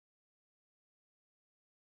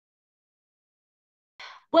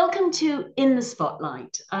Welcome to In the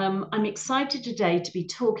Spotlight. I'm excited today to be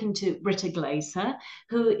talking to Britta Glaser,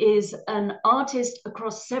 who is an artist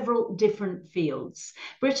across several different fields.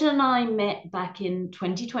 Britta and I met back in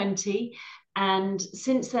 2020, and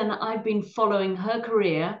since then I've been following her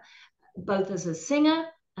career, both as a singer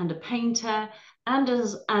and a painter and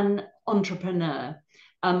as an entrepreneur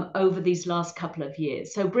over these last couple of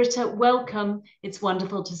years. So Britta, welcome. It's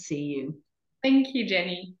wonderful to see you. Thank you,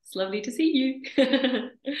 Jenny. It's lovely to see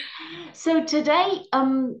you. So today,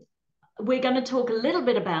 we're going to talk a little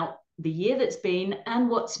bit about the year that's been and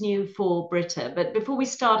what's new for Britta. But before we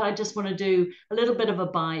start, I just want to do a little bit of a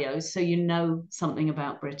bio so you know something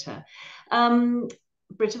about Britta.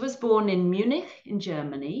 Britta was born in Munich in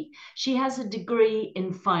Germany. She has a degree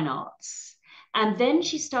in fine arts. And then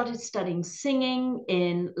she started studying singing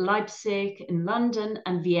in Leipzig, in London,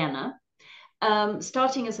 and Vienna.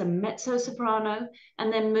 Starting as a mezzo-soprano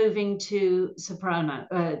and then moving to soprano,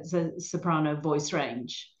 the soprano voice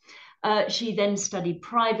range. She then studied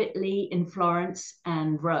privately in Florence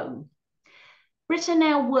and Rome. Britta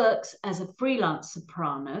now works as a freelance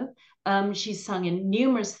soprano. She's sung in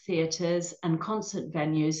numerous theatres and concert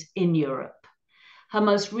venues in Europe. Her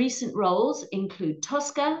most recent roles include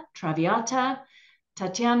Tosca, Traviata,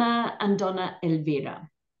 Tatiana, and Donna Elvira.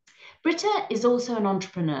 Britta is also an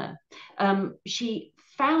entrepreneur. She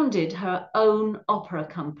founded her own opera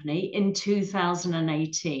company in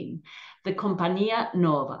 2018, the Compagnia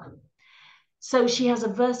Nuova. So she has a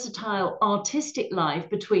versatile artistic life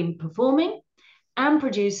between performing and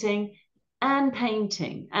producing and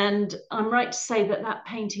painting. And I'm right to say that that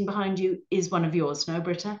painting behind you is one of yours, no,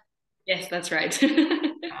 Britta? Yes, that's right.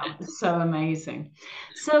 Wow, so amazing.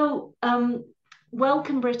 So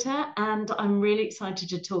welcome, Britta, and I'm really excited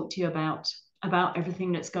to talk to you about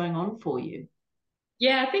everything that's going on for you.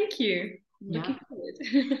 Yeah, thank you. Yeah. Looking forward.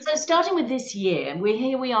 So starting with this year,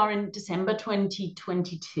 we are in December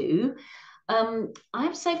 2022. I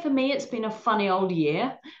have to say for me, it's been a funny old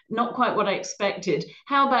year, not quite what I expected.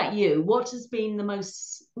 How about you? What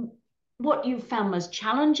you found most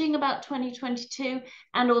challenging about 2022,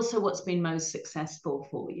 and also what's been most successful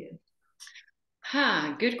for you?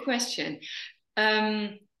 Good question.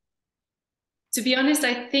 Um, to be honest,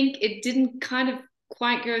 I think it didn't kind of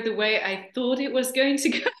quite go the way I thought it was going to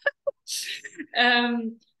go.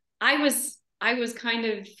 um, I was kind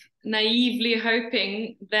of naively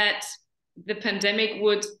hoping that the pandemic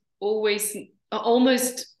would almost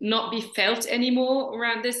not be felt anymore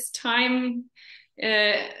around this time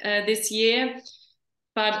this year.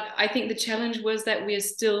 But I think the challenge was that we are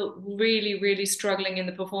still really, really struggling in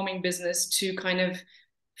the performing business to kind of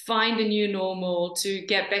find a new normal, to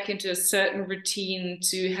get back into a certain routine,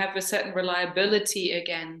 to have a certain reliability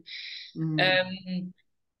again. And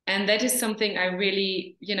that is something I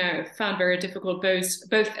really, found very difficult,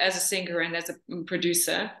 both as a singer and as a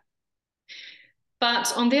producer.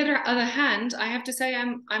 But on the other hand, I have to say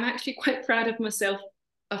I'm actually quite proud of myself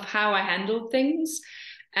of how I handled things.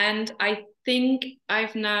 And I think I'm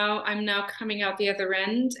now coming out the other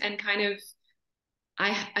end and kind of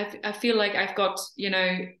I feel like I've got,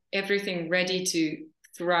 everything ready to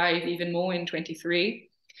thrive even more in 23.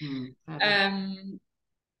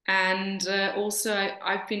 And also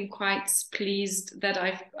I've been quite pleased that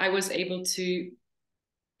I was able to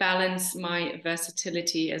balance my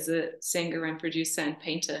versatility as a singer and producer and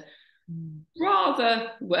painter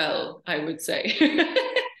rather well, I would say.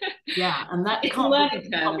 Yeah, and that It's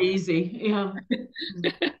can't be easy. Yeah.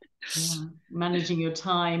 Yeah. Managing your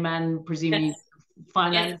time and presumably Yes.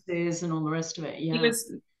 finances Yes. and all the rest of it. Yeah.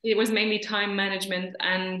 It was mainly time management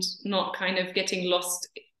and not kind of getting lost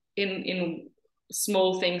in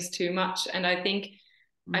small things too much. And I think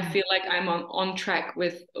I feel like I'm on track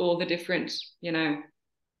with all the different,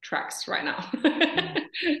 tracks right now.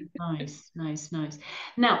 Nice.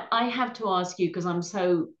 Now, I have to ask you, because I'm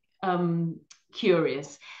so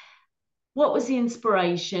curious, what was the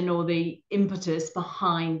inspiration or the impetus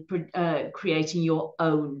behind creating your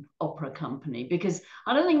own opera company? Because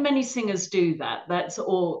I don't think many singers do that. That's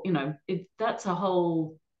all, that's a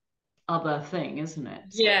whole other thing, isn't it?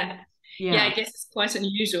 So, Yeah. yeah. I guess it's quite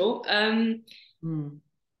unusual.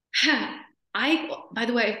 By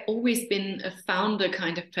the way, I've always been a founder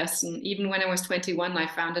kind of person. Even when I was 21, I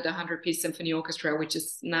founded a 100-piece symphony orchestra, which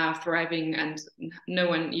is now thriving and no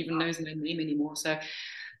one even knows my name anymore. So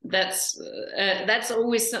that's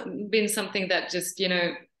always been something that just,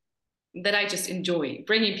 that I just enjoy,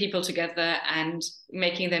 bringing people together and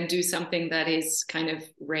making them do something that is kind of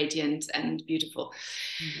radiant and beautiful.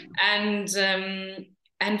 And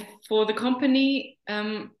for the company,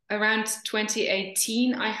 around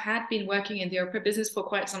 2018, I had been working in the opera business for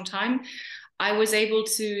quite some time. I was able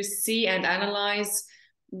to see and analyze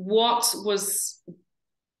what was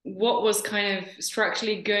kind of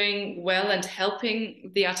structurally going well and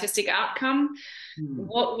helping the artistic outcome,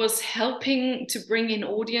 what was helping to bring in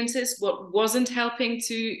audiences, what wasn't helping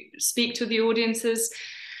to speak to the audiences,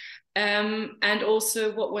 and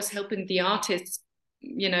also what was helping the artists,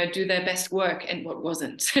 you know, do their best work and what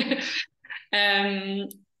wasn't.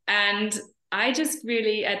 And I just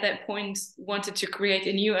really at that point wanted to create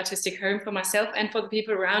a new artistic home for myself and for the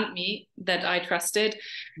people around me that I trusted,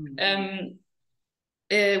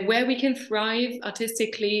 where we can thrive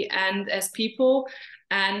artistically and as people,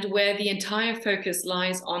 and where the entire focus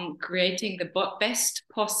lies on creating the best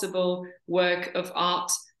possible work of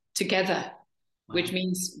art together. Wow. Which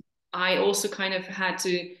means I also kind of had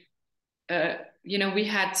to, you know, we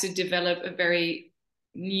had to develop a very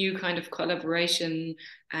new kind of collaboration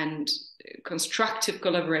and constructive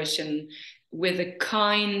collaboration with a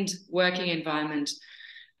kind working environment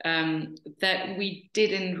that we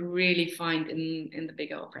didn't really find in the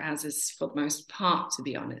big opera houses for the most part, to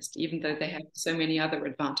be honest, even though they have so many other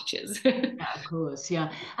advantages. Yeah, of course,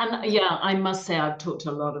 yeah. And yeah, I must say I've talked to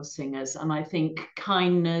a lot of singers, and I think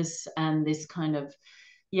kindness and this kind of,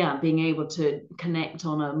 yeah, being able to connect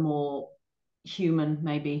on a more human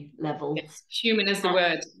maybe level. Yes, human is the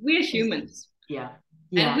word. We're humans. Yeah.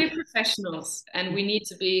 And we're professionals, and we need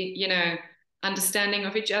to be, you know, understanding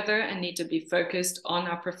of each other and need to be focused on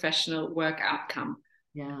our professional work outcome.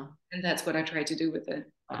 Yeah. And that's what I try to do with the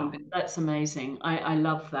company. That's amazing. I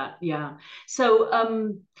love that. Yeah.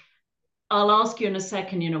 So I'll ask you in a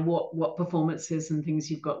second, you know, what performances and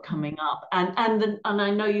things you've got coming up. And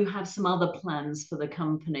I know you have some other plans for the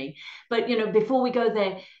company. But you know, before we go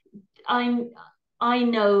there, I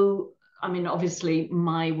know, I mean, obviously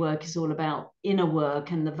my work is all about inner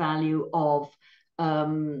work and the value of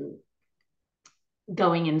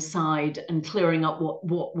going inside and clearing up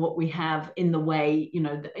what we have in the way. You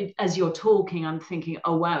know, as you're talking, I'm thinking,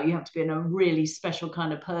 oh wow, you have to be a really special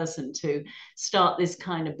kind of person to start this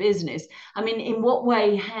kind of business. I mean, in what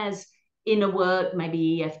way has inner work,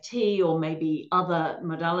 maybe EFT or maybe other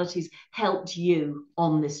modalities, helped you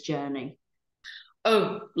on this journey?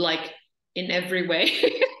 Oh, like in every way.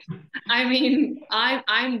 I mean,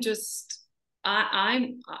 I'm just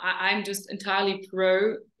entirely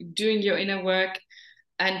pro doing your inner work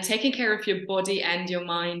and taking care of your body and your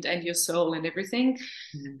mind and your soul and everything.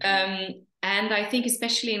 And I think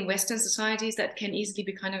especially in Western societies that can easily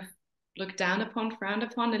be kind of looked down upon, frowned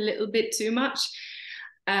upon a little bit too much.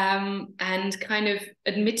 And kind of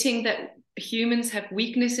admitting that humans have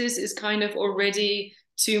weaknesses is kind of already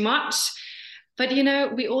too much. But, you know,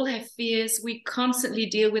 we all have fears. We constantly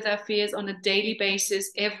deal with our fears on a daily basis.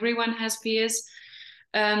 Everyone has fears.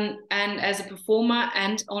 And as a performer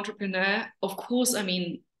and entrepreneur, of course, I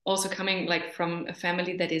mean, also coming like from a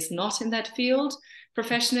family that is not in that field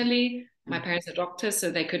professionally. My parents are doctors, so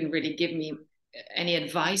they couldn't really give me any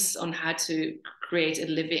advice on how to create a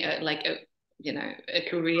living, like a, you know, a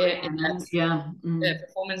career in that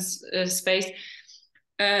performance space.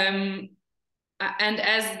 And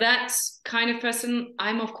as that kind of person,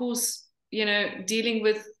 I'm of course, you know, dealing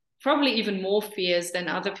with probably even more fears than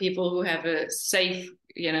other people who have a safe,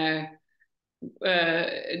 you know,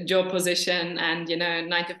 job position and, you know,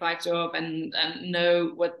 9-to-5 job and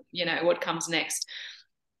know what, you know, what comes next.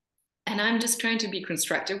 And I'm just trying to be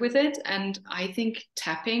constructive with it. And I think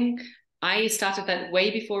tapping, I started that way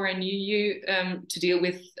before I knew you, to deal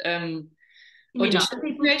with audition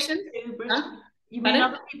situations. You mean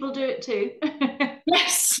other people do it too?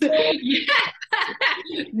 Yes.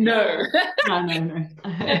 No.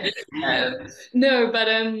 No, but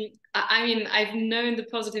I mean, I've known the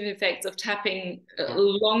positive effects of tapping a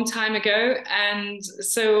long time ago, and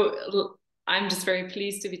so I'm just very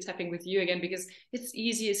pleased to be tapping with you again because it's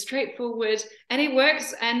easy, it's straightforward, and it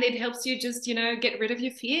works, and it helps you just, you know, get rid of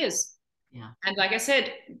your fears. Yeah. And like I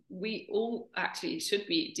said, we all actually should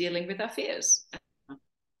be dealing with our fears.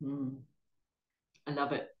 I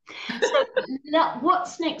love it. So now,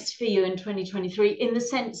 what's next for you in 2023 in the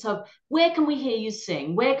sense of where can we hear you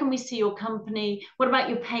sing? Where can we see your company? What about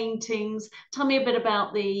your paintings? Tell me a bit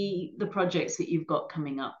about the projects that you've got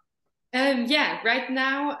coming up. Yeah, right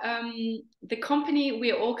now, the company,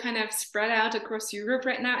 we're all kind of spread out across Europe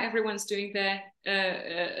right now. Everyone's doing their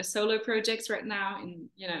solo projects right now in,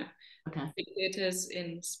 you know, big theaters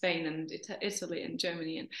in Spain and Italy and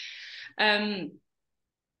Germany.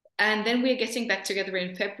 And then we're getting back together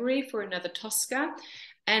in February for another Tosca.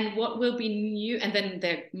 And what will be new, and then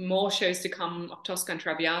there are more shows to come of Tosca and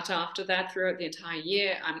Traviata after that throughout the entire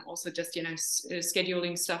year. I'm also just, you know,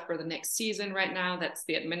 scheduling stuff for the next season right now. That's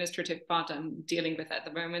the administrative part I'm dealing with at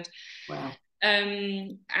the moment. Wow.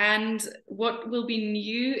 And what will be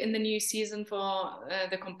new in the new season for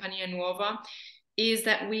the Compagnia Nuova is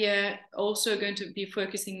that we are also going to be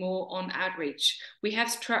focusing more on outreach. We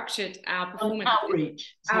have structured our performance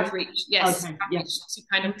outreach. Outreach, yes, Okay. outreach, to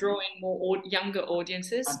kind of draw in more younger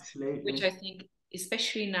audiences, absolutely, which I think,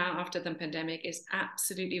 especially now after the pandemic, is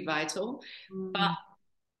absolutely vital. Mm. But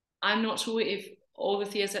I'm not sure if all the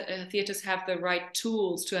theaters have the right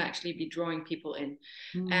tools to actually be drawing people in.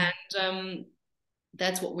 And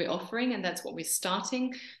that's what we're offering, and that's what we're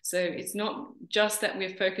starting. So it's not just that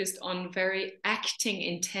we're focused on very acting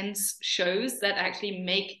intense shows that actually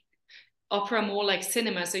make opera more like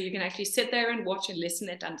cinema, so you can actually sit there and watch and listen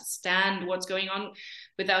and understand what's going on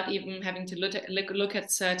without even having to look at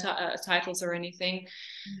titles or anything.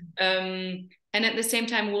 And at the same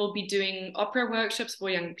time, we'll be doing opera workshops for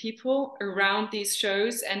young people around these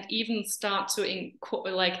shows, and even start to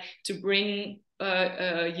bring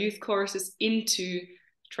youth choruses into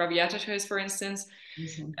Traviata shows, for instance,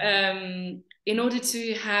 in order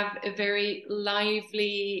to have a very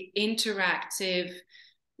lively, interactive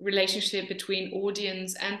relationship between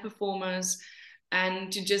audience and performers, and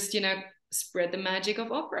to just spread the magic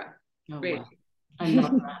of opera. Really. Wow. I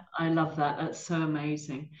love that. I love that. That's so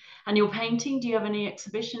amazing. And your painting, do you have any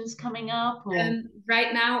exhibitions coming up? Or?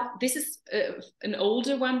 Right now, this is an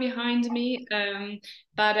older one behind me,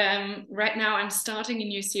 but right now I'm starting a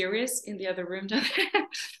new series in the other room down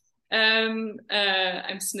there.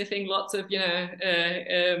 I'm sniffing lots of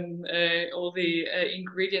all the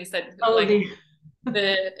ingredients that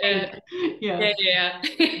yeah.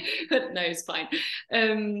 But no, it's fine.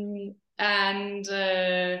 And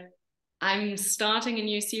I'm starting a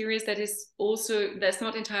new series that's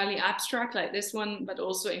not entirely abstract like this one, but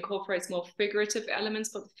also incorporates more figurative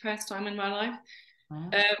elements for the first time in my life.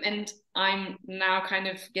 Wow. And I'm now kind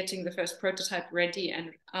of getting the first prototype ready,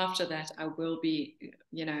 and after that I will be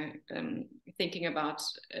thinking about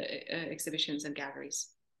exhibitions and galleries.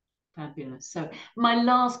 Fabulous. So my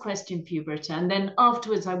last question for you, Britta, and then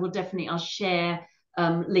afterwards I'll share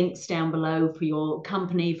links down below for your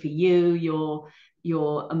company, for your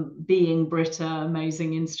Being Britta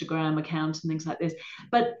amazing Instagram account and things like this.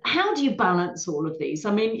 But how do you balance all of these?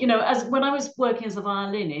 I mean, as when I was working as a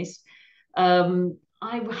violinist,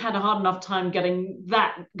 I had a hard enough time getting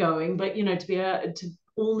that going, but to be to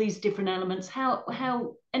all these different elements,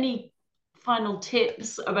 how any final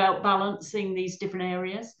tips about balancing these different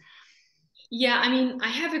areas? Yeah, I mean, I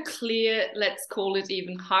have a clear, let's call it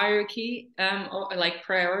even hierarchy, or like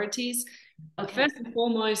priorities. Okay. First and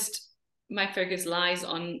foremost, my focus lies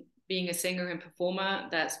on being a singer and performer.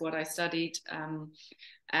 That's what I studied,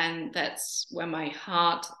 and that's where my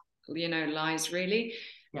heart, lies really.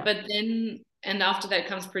 Yeah. But then, and after that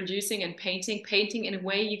comes producing and painting. Painting, in a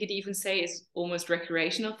way, you could even say, is almost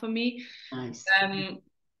recreational for me. Nice.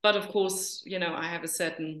 But of course, I have a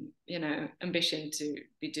certain, ambition to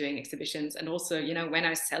be doing exhibitions. And also, when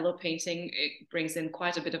I sell a painting, it brings in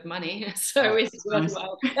quite a bit of money. So it's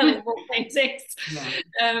worthwhile selling more paintings. Yeah.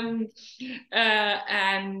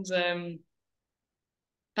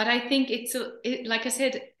 But I think like I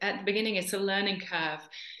said at the beginning, it's a learning curve.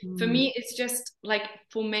 For me, it's just like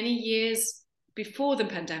for many years before the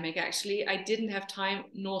pandemic, actually, I didn't have time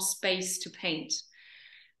nor space to paint.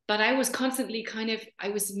 But I was constantly I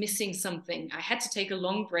was missing something. I had to take a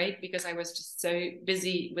long break because I was just so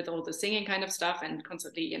busy with all the singing kind of stuff and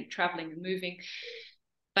constantly traveling and moving.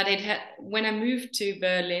 But when I moved to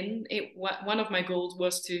Berlin, one of my goals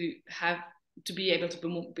was to be able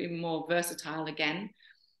to be more versatile again.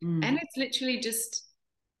 And it's literally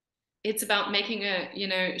it's about making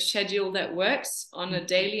a schedule that works on a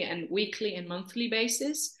daily and weekly and monthly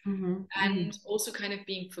basis, and also kind of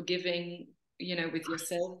being forgiving with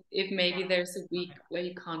yourself. If maybe there's a week where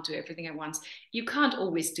you can't do everything at once, you can't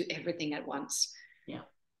always do everything at once. Yeah.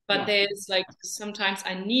 But there's sometimes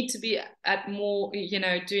I need to be at more,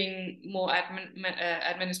 doing more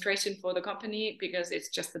administration for the company, because it's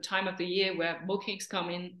just the time of the year where bookings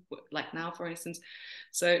come in, like now, for instance.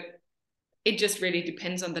 So it just really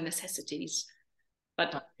depends on the necessities.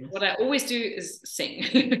 But what I always do is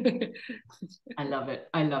sing. I love it.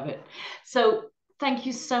 I love it. So thank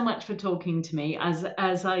you so much for talking to me. As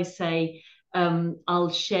I say, I'll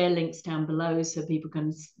share links down below so people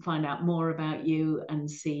can find out more about you and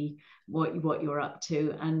see what you're up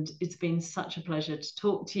to. And it's been such a pleasure to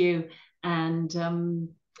talk to you. And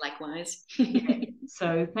likewise.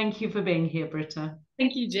 So thank you for being here, Britta.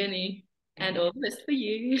 Thank you, Jenny. And all the best for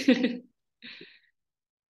you.